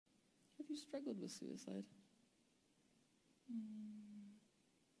you struggled with suicide?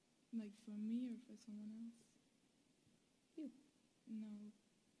 Like for me or for someone else? You.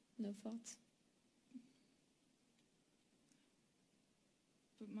 No. No thoughts?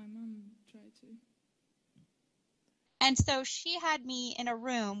 But my mom tried to. And so she had me in a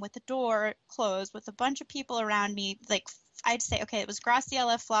room with the door closed with a bunch of people around me. Like, I'd say, okay, it was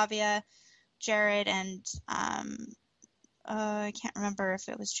Graciela, Flavia, Jared, and I can't remember if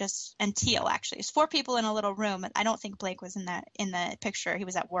it was just, and Teal, actually. It was 4 people in a little room. I don't think Blake was in the picture. He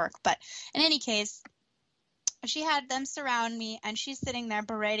was at work. But in any case, she had them surround me, and she's sitting there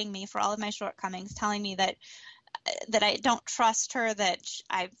berating me for all of my shortcomings, telling me that I don't trust her, that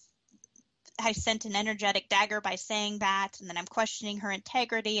I sent an energetic dagger by saying that, and then I'm questioning her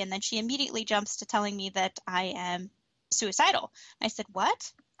integrity, and then she immediately jumps to telling me that I am suicidal. I said,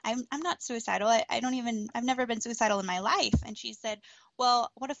 what? I'm not suicidal. I've never been suicidal in my life. And she said,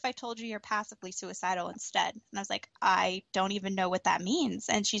 well, what if I told you you're passively suicidal instead? And I was like, I don't even know what that means.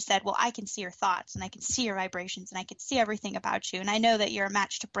 And she said, well, I can see your thoughts, and I can see your vibrations, and I can see everything about you. And I know that you're a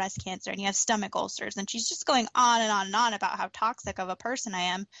match to breast cancer, and you have stomach ulcers. And she's just going on and on and on about how toxic of a person I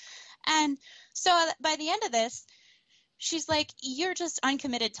am. And so by the end of this, she's like, you're just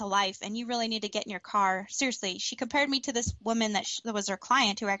uncommitted to life, and you really need to get in your car. Seriously, she compared me to this woman that was her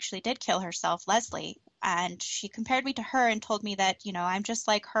client who actually did kill herself, Leslie. And she compared me to her and told me that, I'm just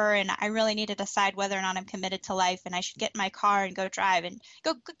like her, and I really need to decide whether or not I'm committed to life, and I should get in my car and go drive, and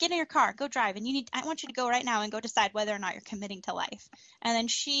go get in your car, go drive, and I want you to go right now and go decide whether or not you're committing to life. And then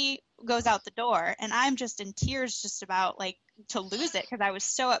she goes out the door, and I'm just in tears, just about like to lose it, because I was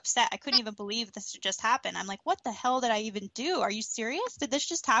so upset. I couldn't even believe this just happened. I'm like, what the hell did I even do? Are you serious? Did this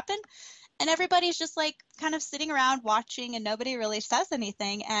just happen? And everybody's just like kind of sitting around watching, and nobody really says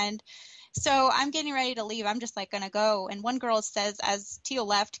anything. And so I'm getting ready to leave. I'm just like going to go. And one girl says, as Teal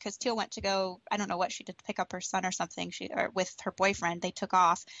left, because Teal went to go, I don't know what she did, to pick up her son or something, or with her boyfriend, they took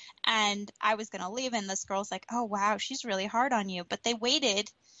off. And I was going to leave, and this girl's like, oh, wow, she's really hard on you. But they waited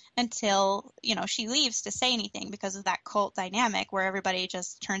until, she leaves to say anything, because of that cult dynamic where everybody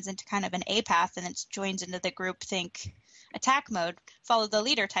just turns into kind of an apath, and it joins into the groupthink attack mode, follow the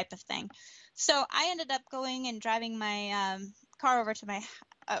leader type of thing. So I ended up going and driving my car over to my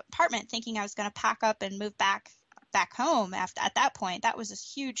apartment, thinking I was going to pack up and move back home. At that point, that was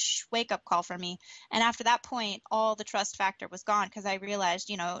a huge wake-up call for me. And after that point, all the trust factor was gone, because I realized,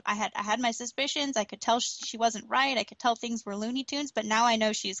 I had my suspicions. I could tell she wasn't right. I could tell things were Looney Tunes, but now I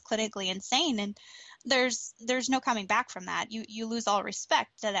know she's clinically insane, and there's no coming back from that. You lose all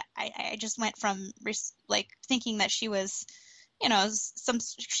respect. That I just went from thinking that she was,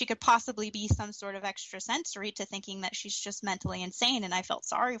 she could possibly be some sort of extrasensory, to thinking that she's just mentally insane. And I felt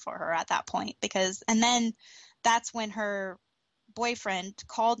sorry for her at that point, and then that's when her boyfriend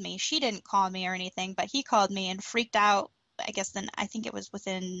called me. She didn't call me or anything, but he called me and freaked out. I guess then, I think it was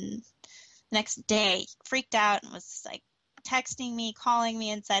within the next day, freaked out and was like texting me, calling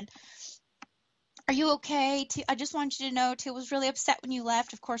me, and said, are you okay? I just want you to know, Teal was really upset when you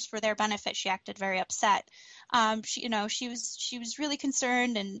left. Of course, for their benefit, she acted very upset. She was really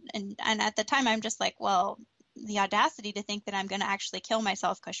concerned, and at the time, I'm just like, well, the audacity to think that I'm going to actually kill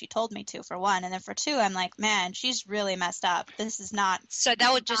myself because she told me to, for one, and then for two, I'm like, man, she's really messed up. This is not. So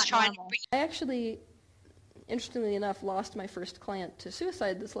that would just try and bring. I actually, interestingly enough, lost my first client to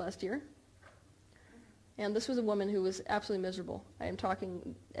suicide this last year. And this was a woman who was absolutely miserable. I am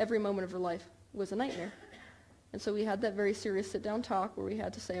talking every moment of her life was a nightmare. And so we had that very serious sit-down talk where we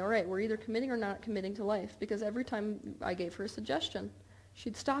had to say, all right, we're either committing or not committing to life, because every time I gave her a suggestion,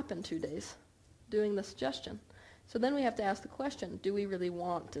 she'd stop in 2 days doing the suggestion. So then we have to ask the question, do we really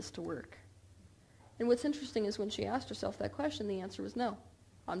want this to work? And what's interesting is when she asked herself that question, the answer was no,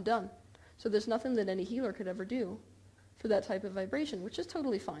 I'm done. So there's nothing that any healer could ever do for that type of vibration, which is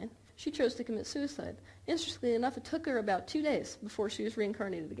totally fine. She chose to commit suicide. Interestingly enough, it took her about 2 days before she was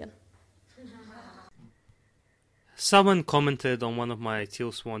reincarnated again. Someone commented on one of my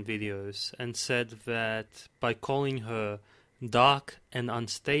Teal Swan videos and said that by calling her dark and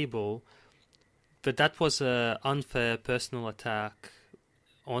unstable, that was an unfair personal attack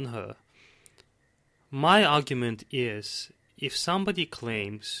on her. My argument is, if somebody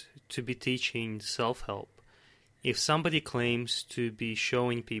claims to be teaching self-help, if somebody claims to be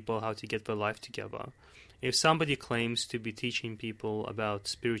showing people how to get their life together, if somebody claims to be teaching people about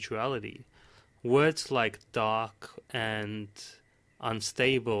spirituality, words like dark and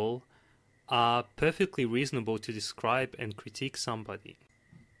unstable are perfectly reasonable to describe and critique somebody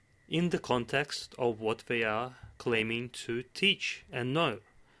in the context of what they are claiming to teach and know.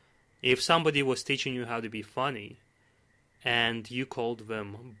 If somebody was teaching you how to be funny, and you called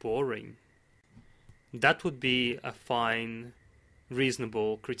them boring. That would be a fine,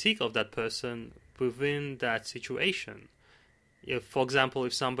 reasonable critique of that person within that situation. If, for example,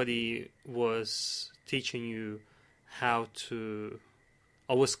 if somebody was teaching you how to,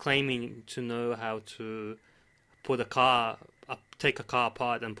 or was claiming to know how to take a car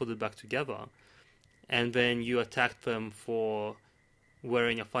apart and put it back together, and then you attacked them for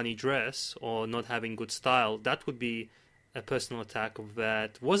wearing a funny dress or not having good style, that would be a personal attack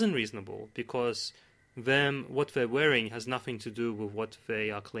that wasn't reasonable, because what they're wearing has nothing to do with what they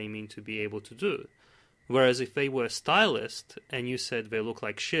are claiming to be able to do. Whereas if they were a stylist and you said they look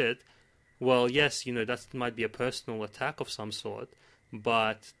like shit, well, yes, that might be a personal attack of some sort,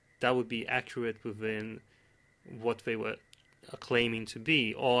 but that would be accurate within what they were claiming to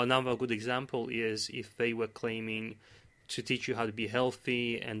be. Or another good example is if they were claiming to teach you how to be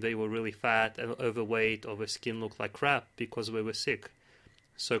healthy and they were really fat and overweight, or their skin looked like crap because they were sick.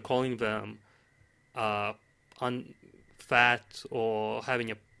 So calling them fat or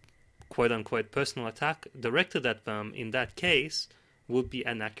having a quote-unquote personal attack directed at them in that case would be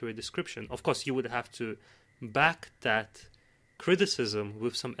an accurate description. Of course, you would have to back that criticism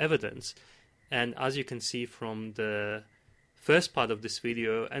with some evidence. And as you can see from the first part of this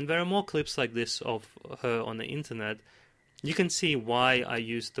video, and there are more clips like this of her on the internet, you can see why I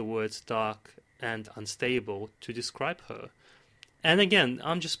used the words dark and unstable to describe her. And again,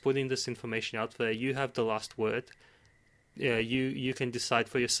 I'm just putting this information out there. You have the last word. You can decide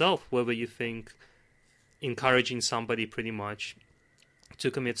for yourself whether you think encouraging somebody pretty much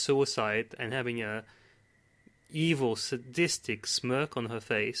to commit suicide and having a evil, sadistic smirk on her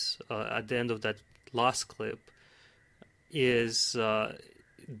face at the end of that last clip is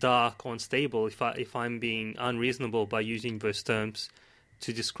dark or unstable, if I'm being unreasonable by using those terms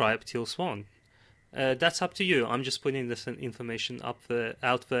to describe Teal Swan. That's up to you. I'm just putting this information out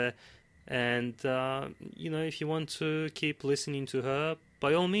there. And, if you want to keep listening to her,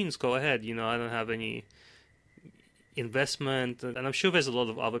 by all means, go ahead. I don't have any investment, and I'm sure there's a lot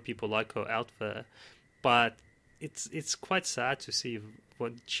of other people like her out there. But it's quite sad to see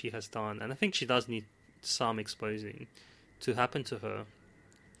what she has done. And I think she does need some exposing to happen to her.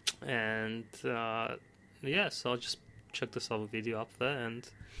 And, so I'll just check this other video up there. And,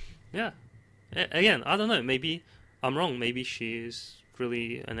 yeah. Again, I don't know. Maybe I'm wrong. Maybe she's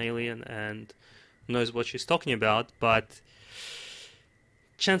really an alien and knows what she's talking about, but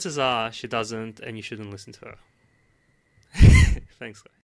chances are she doesn't, and you shouldn't listen to her. Thanks, guys.